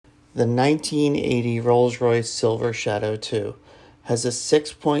The 1980 Rolls-Royce Silver Shadow 2 has a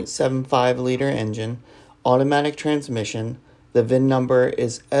 6.75-liter engine, automatic transmission. The VIN number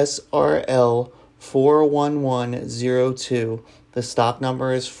is SRL41102. The stock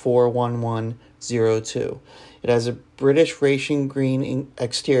number is 41102. It has a British racing green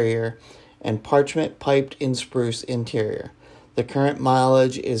exterior and parchment piped in spruce interior. The current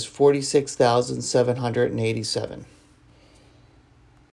mileage is 46,787.